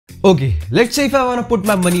Okay, let's say if I want to put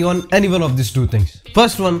my money on any one of these two things.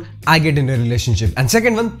 First one, I get in a relationship, and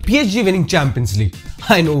second one, PSG winning Champions League.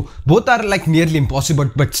 I know both are like nearly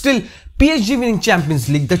impossible, but still PSG winning Champions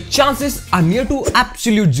League, the chances are near to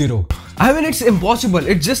absolute zero. I mean, it's impossible.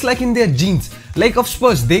 It's just like in their genes. Like of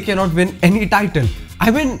Spurs, they cannot win any title.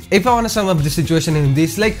 I mean, if I want to sum up the situation in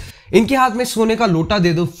this, like इनके हाथ में सोने का लोटा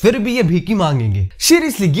दे दो फिर भी ये भीख मांगेंगे.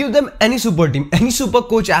 Seriously, give them any super team, any super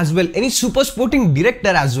coach as well, any super sporting director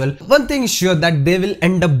as well. One thing is sure, that they will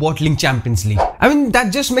end up bottling Champions League. I mean,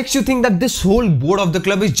 that just makes you think that this whole board of the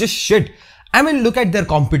club is just shit. I mean, look at their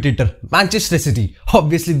competitor, Manchester City.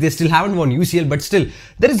 Obviously, they still haven't won UCL, but still,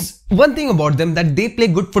 there is one thing about them, that they play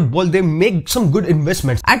good football, they make some good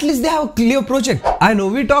investments. At least they have a clear project. I know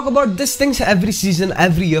we talk about these things every season,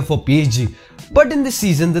 every year for PSG. But in this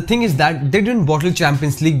season, the thing is that they didn't bottle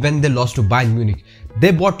Champions League when they lost to Bayern Munich.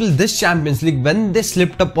 They bottled this Champions League when they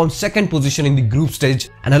slipped up on second position in the group stage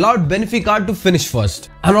and allowed Benfica to finish first.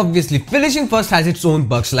 And obviously, finishing first has its own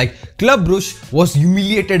perks, like Club Brugge was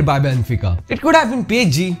humiliated by Benfica. It could have been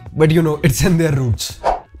PSG, but you know, it's in their roots.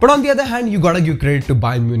 But on the other hand, you gotta give credit to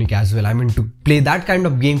Bayern Munich as well. I mean, to play that kind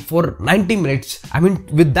of game for 90 minutes, I mean,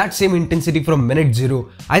 with that same intensity from minute zero,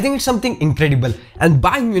 I think it's something incredible. And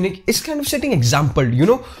Bayern Munich is kind of setting example, you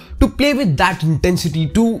know, to play with that intensity,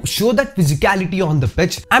 to show that physicality on the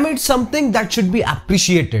pitch. I mean, it's something that should be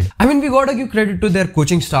appreciated. I mean, we gotta give credit to their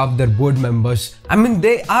coaching staff, their board members. I mean,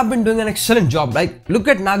 they have been doing an excellent job. Like, look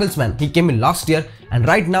at Nagelsmann. He came in last year, and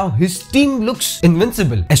right now his team looks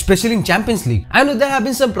invincible, especially in Champions League. I know there have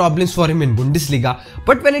been some problems for him in Bundesliga,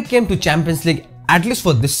 but when it came to Champions League, at least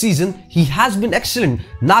for this season, he has been excellent.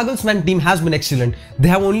 Nagelsmann team has been excellent. They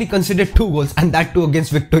have only conceded 2 goals, and that too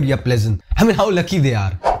against Victoria Pleasant. I mean, how lucky they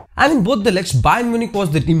are. And in both the legs, Bayern Munich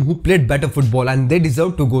was the team who played better football, and they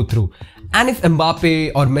deserved to go through. And if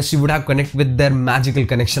Mbappe or Messi would have connected with their magical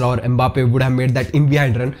connection, or Mbappe would have made that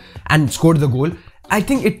in-behind run and scored the goal, I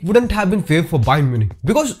think it wouldn't have been fair for Bayern Munich.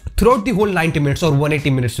 Because throughout the whole 90 minutes or 180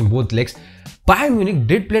 minutes in both legs, Bayern Munich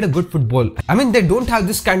did play a good football. I mean, they don't have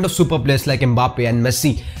this kind of super players like Mbappe and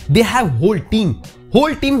Messi. They have whole team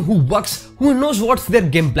who works, who knows what's their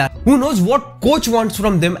game plan, who knows what coach wants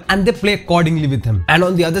from them, and they play accordingly with him. And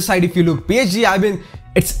on the other side, if you look PSG, I mean,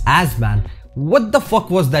 it's as man. What the fuck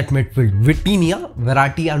was that midfield? Vitinha,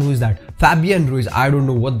 Verratti, and who is that? Fabian Ruiz. I don't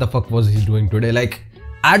know what the fuck was he doing today. Like,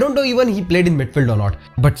 I don't know even he played in midfield or not.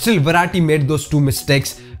 But still, Verratti made those 2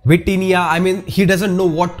 mistakes. Vitinha, I mean, he doesn't know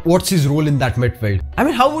what's his role in that midfield. I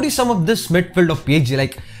mean, how would you sum up this midfield of PSG?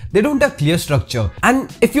 Like, they don't have clear structure.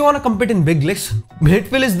 And if you want to compete in big leagues,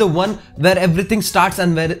 midfield is the one where everything starts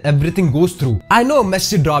and where everything goes through. I know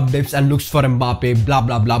Messi drop dips and looks for Mbappe, blah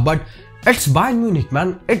blah blah, but it's Bayern Munich,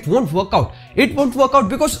 man. It won't work out. It won't work out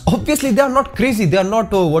because obviously they are not crazy. They are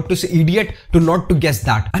not, idiot to not to guess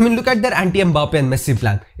that. I mean, look at their anti-Mbappe and Messi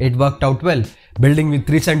plan. It worked out well. Building with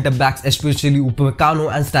 3 centre-backs, especially Upamecano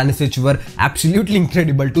and Stanisic, were absolutely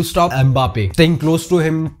incredible to stop Mbappe. Staying close to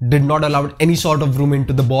him did not allow any sort of room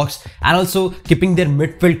into the box, and also keeping their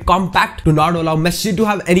midfield compact to not allow Messi to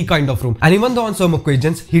have any kind of room. And even though on some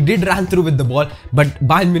occasions he did run through with the ball, but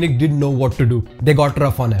Bayern Munich didn't know what to do. They got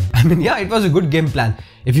rough on him. I mean, yeah, it was a good game plan.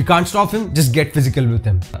 If you can't stop him, just get physical with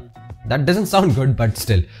him. That doesn't sound good, but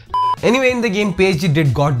still. Anyway, in the game, PSG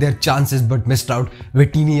did got their chances but missed out.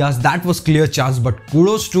 Vitinha's, that was clear chance, but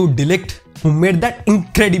kudos to De Ligt, who made that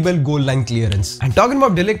incredible goal line clearance. And talking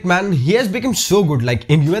about De Ligt, man, he has become so good. Like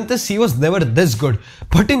in Juventus, he was never this good.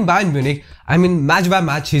 But in Bayern Munich, I mean, match by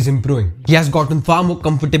match, he's improving. He has gotten far more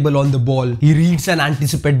comfortable on the ball. He reads and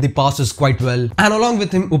anticipates the passes quite well. And along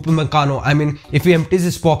with him, Upamecano, I mean, if he empties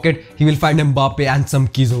his pocket, he will find Mbappe and some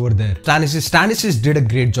keys over there. Stanisic did a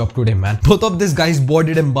great job today, man. Both of these guys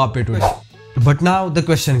bodied Mbappe today. But now the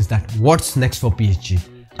question is that, what's next for PSG?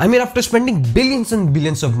 I mean, after spending billions and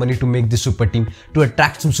billions of money to make this super team, to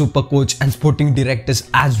attract some super coach and sporting directors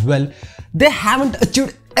as well, they haven't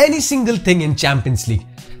achieved any single thing in Champions League.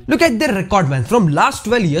 Look at their record, man. From last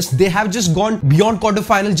 12 years, they have just gone beyond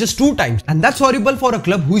quarterfinal just 2 times. And that's horrible for a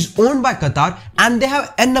club who is owned by Qatar and they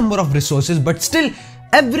have n number of resources, but still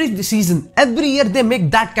every season, every year they make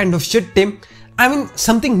that kind of shit team. I mean,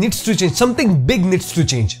 something needs to change. Something big needs to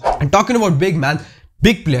change. And talking about big, man,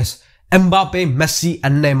 big players, Mbappe, Messi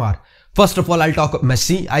and Neymar. First of all, I'll talk about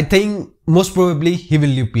Messi. I think most probably he will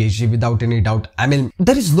leave PSG without any doubt. I mean,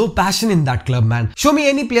 there is no passion in that club, man. Show me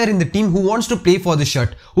any player in the team who wants to play for the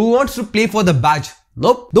shirt, who wants to play for the badge.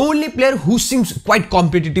 Nope. The only player who seems quite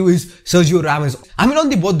competitive is Sergio Ramos. I mean, on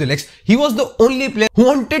both the legs, he was the only player who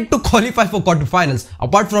wanted to qualify for quarterfinals.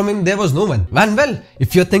 Apart from him, there was no one. And well,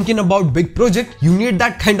 if you're thinking about big project, you need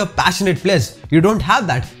that kind of passionate players. You don't have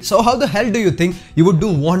that. So how the hell do you think you would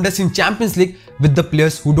do wonders in Champions League with the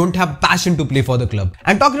players who don't have passion to play for the club?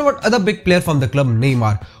 And talking about other big player from the club,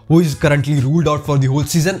 Neymar, who is currently ruled out for the whole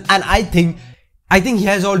season, and I think he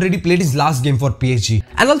has already played his last game for PSG.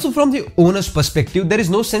 And also from the owner's perspective, there is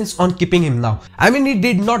no sense on keeping him now. I mean, he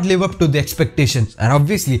did not live up to the expectations. And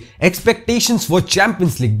obviously, expectations for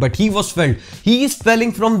Champions League, but he was failed. He is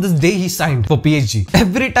failing from the day he signed for PSG.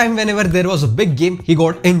 Every time whenever there was a big game, he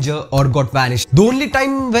got injured or got vanished. The only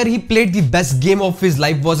time where he played the best game of his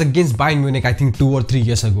life was against Bayern Munich, I think 2 or 3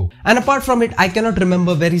 years ago. And apart from it, I cannot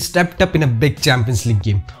remember where he stepped up in a big Champions League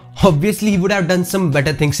game. Obviously, he would have done some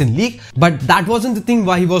better things in league, but that wasn't the thing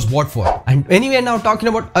why he was bought for. And anyway, now talking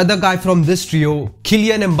about other guy from this trio,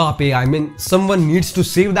 Kylian Mbappe, I mean, someone needs to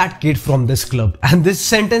save that kid from this club. And this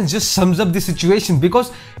sentence just sums up the situation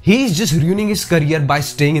because he is just ruining his career by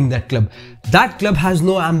staying in that club. That club has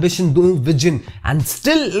no ambition, no vision, and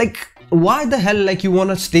still why the hell you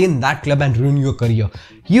wanna stay in that club and ruin your career?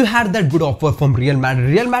 You had that good offer from Real Madrid.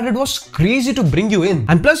 Real Madrid was crazy to bring you in.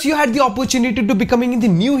 And plus you had the opportunity to becoming the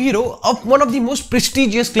new hero of one of the most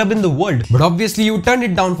prestigious club in the world. But obviously you turned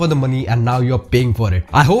it down for the money and now you're paying for it.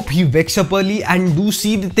 I hope he wakes up early and do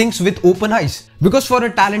see the things with open eyes. Because for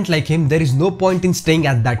a talent like him, there is no point in staying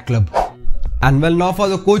at that club. And well, now for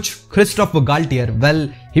the coach, Christopher Galtier, well,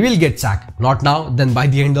 he will get sacked. Not now, then by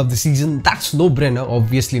the end of the season. That's no brainer,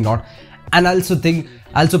 obviously not. And I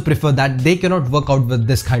also prefer that they cannot work out with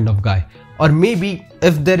this kind of guy. Or maybe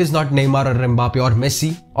if there is not Neymar or Mbappe or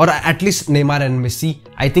Messi, or at least Neymar and Messi,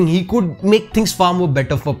 I think he could make things far more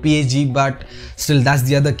better for PSG, but still that's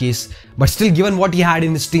the other case. But still, given what he had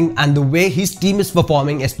in his team and the way his team is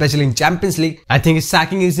performing, especially in Champions League, I think his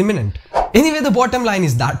sacking is imminent. Anyway, the bottom line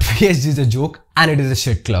is that PSG is a joke and it is a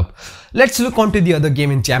shit club. Let's look on to the other game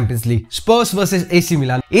in Champions League. Spurs versus AC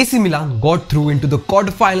Milan. AC Milan got through into the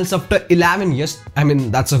quarterfinals after 11 years. I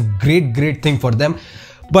mean, that's a great thing for them.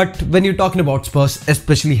 But when you're talking about Spurs,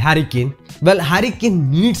 especially Harry Kane, well, Harry Kane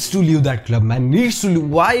needs to leave that club, man. Needs to leave.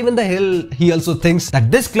 Why even the hell he also thinks that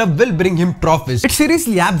this club will bring him trophies? It's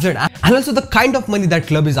seriously absurd. And also the kind of money that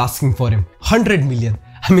club is asking for him. 100 million.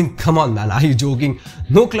 I mean, come on, man. Are you joking?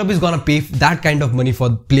 No club is gonna pay that kind of money for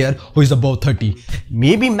a player who is above 30.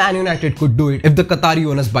 Maybe Man United could do it if the Qatari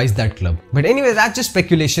owners buys that club. But anyway, that's just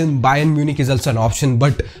speculation. Bayern Munich is also an option,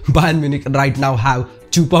 but Bayern Munich right now have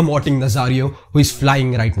Choupo-Moting Nazario, who is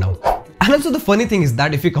flying right now. And also the funny thing is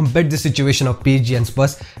that if you compare the situation of PSG and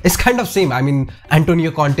Spurs, it's kind of same. I mean,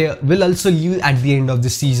 Antonio Conte will also leave at the end of the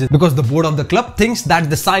season because the board of the club thinks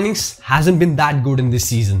that the signings hasn't been that good in this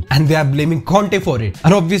season and they are blaming Conte for it.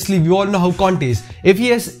 And obviously we all know how Conte is. If he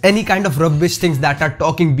has any kind of rubbish things that are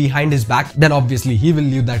talking behind his back, then obviously he will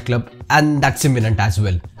leave that club, and that's imminent as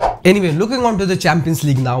well. Anyway, looking on to the Champions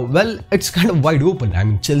League now, well, it's kind of wide open. I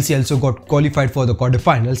mean, Chelsea also got qualified for the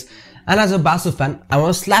quarterfinals. And as a Barca fan, I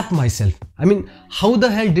want to slap myself. I mean, how the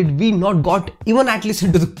hell did we not got even at least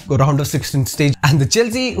into the round of 16 stage? And the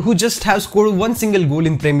Chelsea, who just have scored one single goal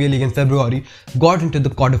in Premier League in February, got into the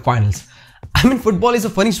quarterfinals. I mean, football is a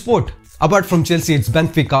funny sport. Apart from Chelsea, it's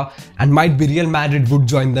Benfica, and might be Real Madrid would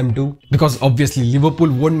join them too, because obviously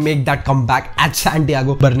Liverpool won't make that comeback at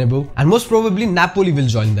Santiago Bernabeu, and most probably Napoli will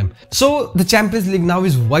join them. So the Champions League now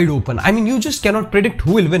is wide open. I mean, you just cannot predict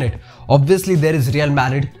who will win it. Obviously there is Real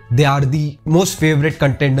Madrid. They are the most favorite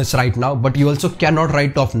contenders right now, but you also cannot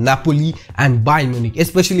write off Napoli and Bayern Munich,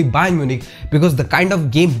 especially Bayern Munich, because the kind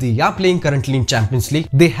of game they are playing currently in Champions League,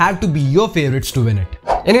 they have to be your favorites to win it.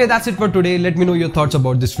 Anyway, that's it for today. Let me know your thoughts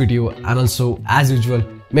about this video, and also as usual,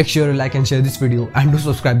 make sure you like and share this video and do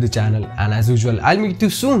subscribe the channel. And as usual, I'll meet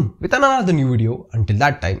you soon with another new video. Until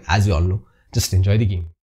that time, as you all know, just enjoy the game.